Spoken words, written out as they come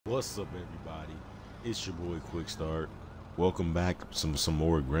What's up, everybody? It's your boy Quick Start. Welcome back to some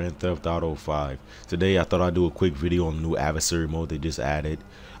more Grand Theft Auto 5. Today I thought I'd do a quick video on the new Adversary mode they just added.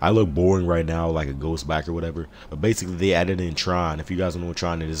 I look boring right now, like a ghost back or whatever, but basically they added in Tron. If you guys don't know what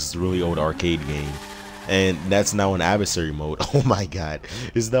Tron is, it's a really old arcade game, and that's now in Adversary mode. Oh my god,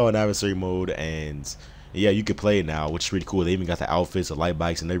 it's now in Adversary mode, and yeah, you can play it now, which is pretty cool. They even got the outfits, the light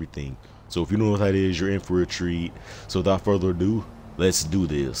bikes, and everything. So if you know what that is, you're in for a treat. So without further ado, let's do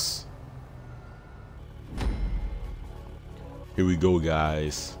this. Here we go,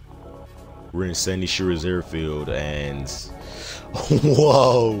 guys. We're in Sandy Shores Airfield, and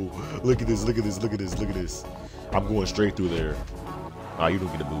whoa! Look at this! Look at this! Look at this! Look at this! I'm going straight through there. Ah, you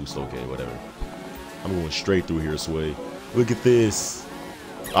don't get a boost. Okay, whatever. I'm going straight through here, Sway. Look at this.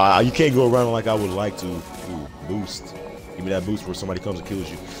 You can't go around like I would like to. Ooh, boost. Give me that boost before somebody comes and kills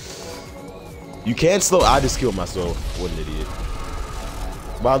you. You can't slow. I just killed myself. What an idiot.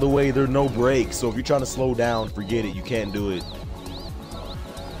 By the way, there are no brakes, so if you're trying to slow down, forget it. You can't do it.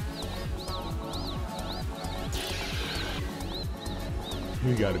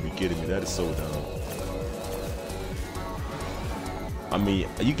 You gotta be kidding me. That is so dumb. I mean,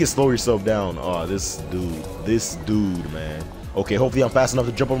 you can slow yourself down. Oh, this dude, man. Okay, hopefully I'm fast enough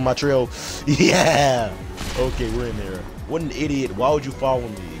to jump over my trail. Yeah! Okay, we're in there. What an idiot. Why would you follow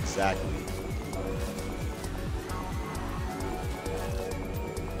me? Exactly.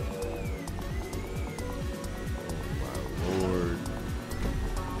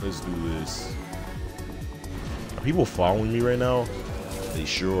 Let's do this. Are people following me right now? They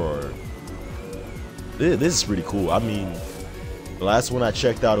sure are. This is pretty cool. I mean, the last one I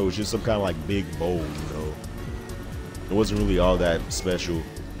checked out, it was just some kind of like big bowl, you know. It wasn't really all that special.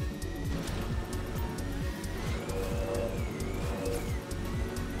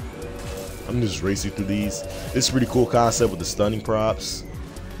 I'm just racing through these. This is a pretty cool concept with the stunning props.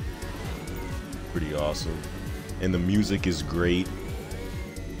 Pretty awesome. And the music is great.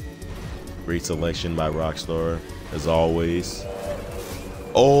 Great selection by Rockstar, as always.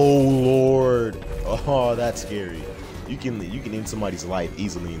 Oh Lord! Oh, that's scary. You can end somebody's life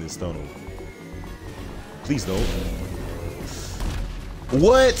easily in this tunnel. Please don't.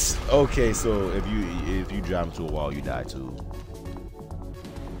 What? Okay, so if you drive into a wall, you die too.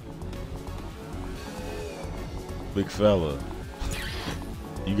 Big fella,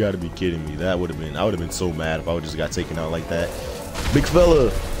 you gotta be kidding me. I would have been so mad if I would just got taken out like that. Big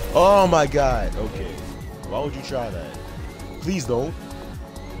fella. Oh my god. Okay. Why would you try that? Please don't.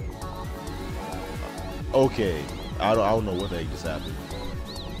 Okay. I don't know what the heck just happened.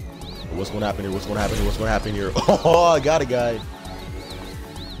 What's gonna happen here? What's gonna happen here? What's gonna happen here? Oh, I got a guy.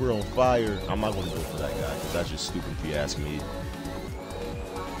 We're on fire. I'm not gonna go for that guy because that's just stupid if you ask me.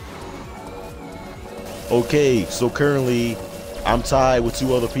 Okay, so currently I'm tied with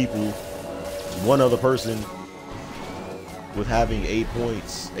 2 other people. 1 other person with having 8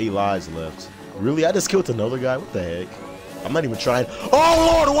 points, 8 lives left. Really? I just killed another guy? What the heck? I'm not even trying.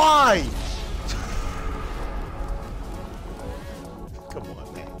 Oh Lord, why? Come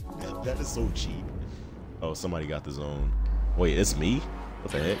on, man. That is so cheap. Oh, somebody got the zone. Wait, it's me?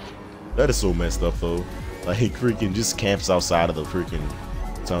 What the heck? That is so messed up, though. Like, he freaking just camps outside of the freaking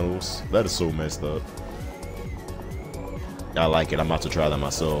tunnels. That is so messed up. I like it. I'm about to try that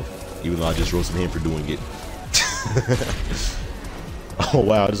myself, even though I just roasted him for doing it. Oh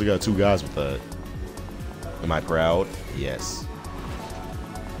wow, I just got 2 guys with that. Am I proud? Yes.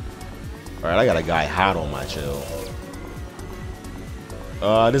 Alright, I got a guy hot on my trail.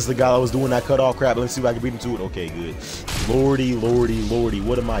 This is the guy that was doing that cutoff crap. Let's see if I can beat him to it. Okay, good. Lordy, lordy, lordy,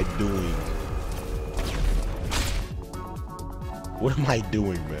 what am I doing? What am I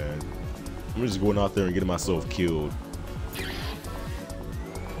doing, man? I'm just going out there and getting myself killed.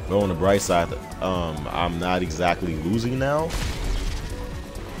 But on the bright side, I'm not exactly losing now.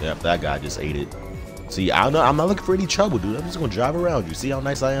 Yep, that guy just ate it. See, I'm not looking for any trouble, dude. I'm just gonna drive around you. See how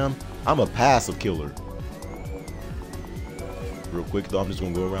nice I am? I'm a passive killer. Real quick though, I'm just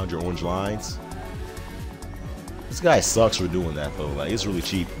gonna go around your orange lines. This guy sucks for doing that though. Like, it's really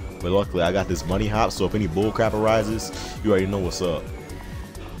cheap. But luckily, I got this money hop, so if any bull crap arises, you already know what's up.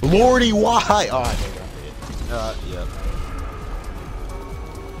 Lordy, why? Oh, I think I hit. Yep.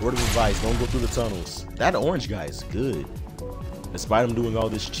 Word of advice, don't go through the tunnels. That orange guy is good. Despite him doing all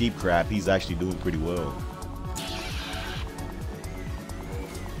this cheap crap, he's actually doing pretty well.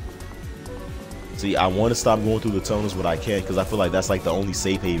 See, I want to stop going through the tunnels when I can, because I feel like that's like the only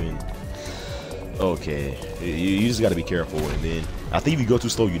safe haven. Okay, you just got to be careful. And then, I think if you go too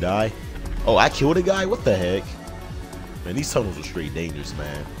slow, you die. Oh, I killed a guy? What the heck? Man, these tunnels are straight dangerous,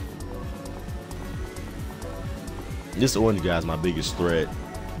 man. This orange guy is my biggest threat.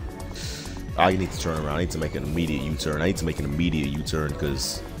 I need to turn around. I need to make an immediate U-turn. I need to make an immediate U-turn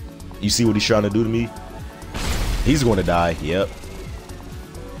because you see what he's trying to do to me? He's going to die. Yep.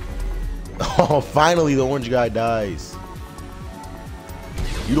 Oh, finally the orange guy dies.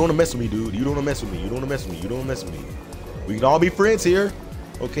 You don't want to mess with me, dude. You don't want to mess with me. You don't want to mess with me. You don't want to mess with me. We can all be friends here.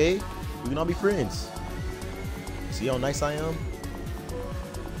 Okay? We can all be friends. See how nice I am?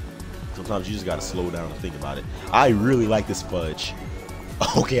 Sometimes you just gotta slow down and think about it. I really like this fudge.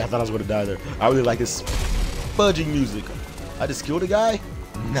 Okay, I thought I was gonna die there. I really like this fudging music. I just killed a guy?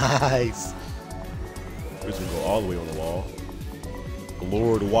 Nice. We're just gonna go all the way on the wall.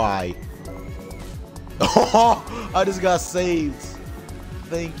 Lord, why? Oh, I just got saved.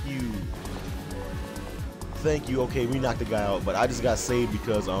 Thank you. Thank you. Okay, we knocked the guy out, but I just got saved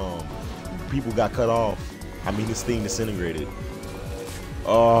because people got cut off. I mean, this thing disintegrated.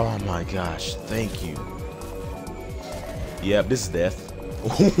 Oh my gosh, thank you. Yep, this is death.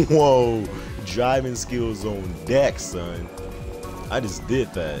 Whoa, driving skills on deck, son. I just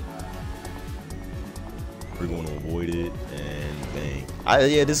did that. We're going to avoid it, and bang.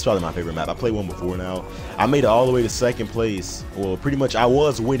 Yeah, this is probably my favorite map. I played one before now. I made it all the way to second place. Well, pretty much, I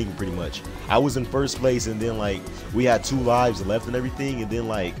was winning pretty much. I was in first place, and then, like, we had 2 lives left and everything, and then,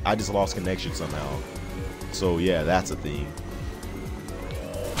 like, I just lost connection somehow. So, yeah, that's a thing.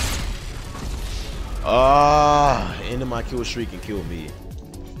 Ending my kill streak and kill me.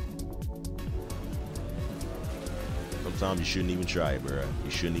 Sometimes you shouldn't even try it, bro.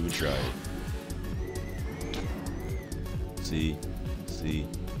 You shouldn't even try it. See? See?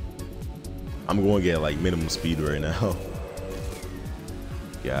 I'm going to get like minimum speed right now.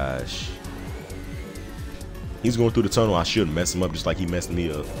 Gosh. He's going through the tunnel. I shouldn't mess him up just like he messed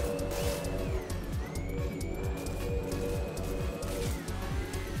me up.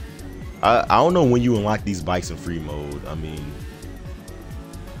 I don't know when you unlock these bikes in free mode. I mean,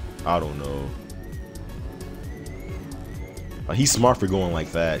 I don't know. He's smart for going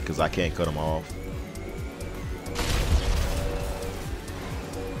like that because I can't cut him off.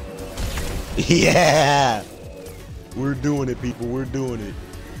 Yeah! We're doing it, people. We're doing it.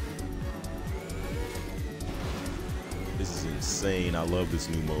 This is insane. I love this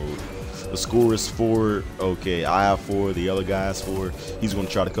new mode. The score is 4. Okay, I have 4. The other guy has 4. He's going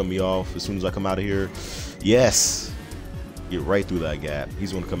to try to cut me off as soon as I come out of here. Yes. Get right through that gap.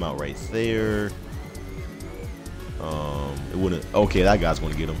 He's going to come out right there. It wouldn't. Okay, that guy's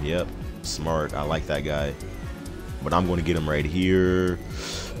going to get him. Yep. Smart. I like that guy. But I'm going to get him right here.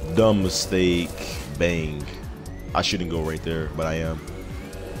 Dumb mistake. Bang. I shouldn't go right there, but I am.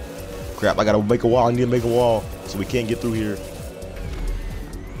 Crap, I got to make a wall. I need to make a wall so we can't get through here.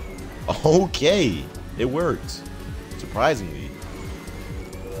 Okay, it worked. Surprisingly.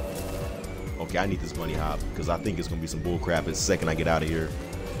 Okay, I need this bunny hop because I think it's gonna be some bull crap the second I get out of here.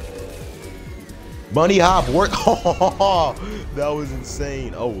 Bunny hop work. Oh, that was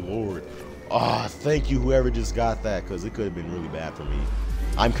insane. Oh Lord. Ah, thank you whoever just got that because it could have been really bad for me.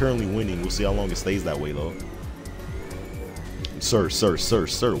 I'm currently winning. We'll see how long it stays that way though. Sir,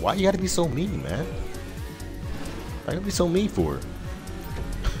 why you gotta be so mean, man? Why you gotta be so mean for?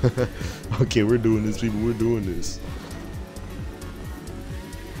 Okay, we're doing this, people. We're doing this.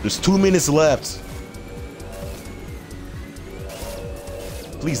 There's 2 minutes left.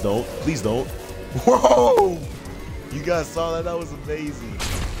 Please don't. Please don't. Whoa! You guys saw that? That was amazing.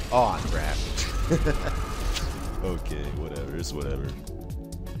 Oh, crap. Okay, whatever. It's whatever.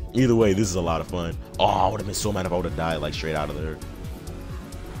 Either way, this is a lot of fun. Oh, I would have been so mad if I would have died like straight out of there.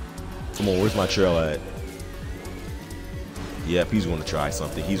 Come on, where's my trail at? Yep, he's going to try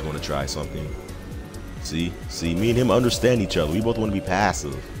something. He's going to try something. See, me and him understand each other. We both want to be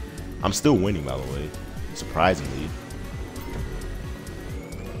passive. I'm still winning, by the way. Surprisingly.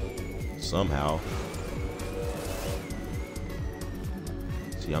 Somehow.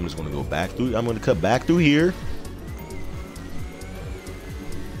 See, I'm just going to go back through. I'm going to cut back through here.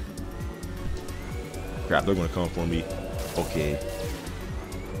 Crap, they're going to come for me. Okay.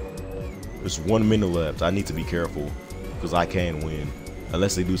 There's 1 minute left. I need to be careful. Because I can win.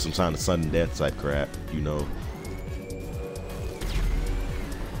 Unless they do some kind of sudden death type crap, you know.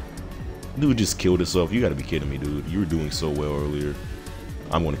 Dude just killed himself. You gotta be kidding me, dude. You were doing so well earlier.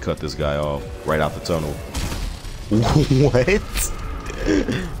 I'm gonna cut this guy off right out the tunnel. What?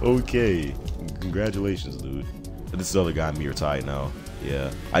 Okay. Congratulations, dude. This other guy and me are tied now.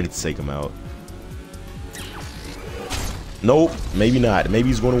 Yeah. I need to take him out. Nope. Maybe not. Maybe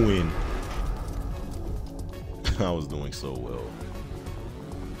he's gonna win. I was doing so well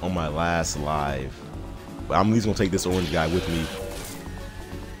on my last live, but I'm at least gonna take this orange guy with me.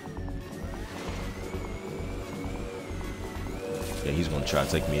 Yeah, he's gonna try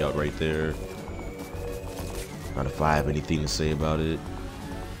to take me out right there. Not if I have anything to say about it.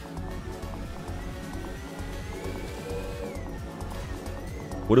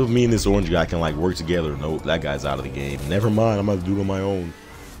 What if me and this orange guy can like work together? Nope, that guy's out of the game. Never mind, I'm gonna do it on my own.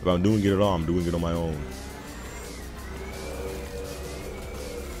 If I'm doing it at all, I'm doing it on my own.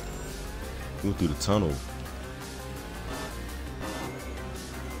 Go through the tunnel.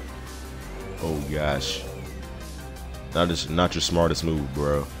 Oh gosh. Not your smartest move,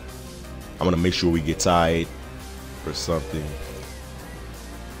 bro. I'm gonna make sure we get tied or something.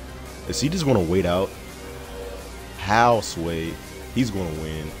 Is he just gonna wait out? How, Sway? He's gonna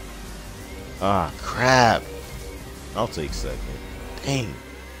win. Ah, crap. I'll take second. Dang.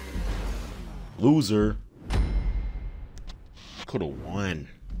 Loser. Could have won.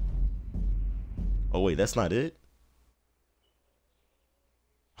 Oh wait, that's not it?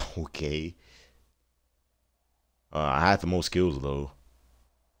 Okay. I had the most skills though.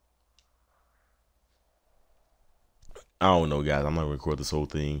 I don't know, guys. I'm not gonna record this whole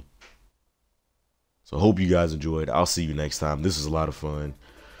thing. So hope you guys enjoyed. I'll see you next time. This was a lot of fun.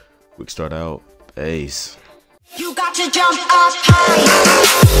 Quick start out. Peace. You got to jump up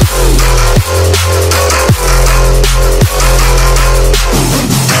high.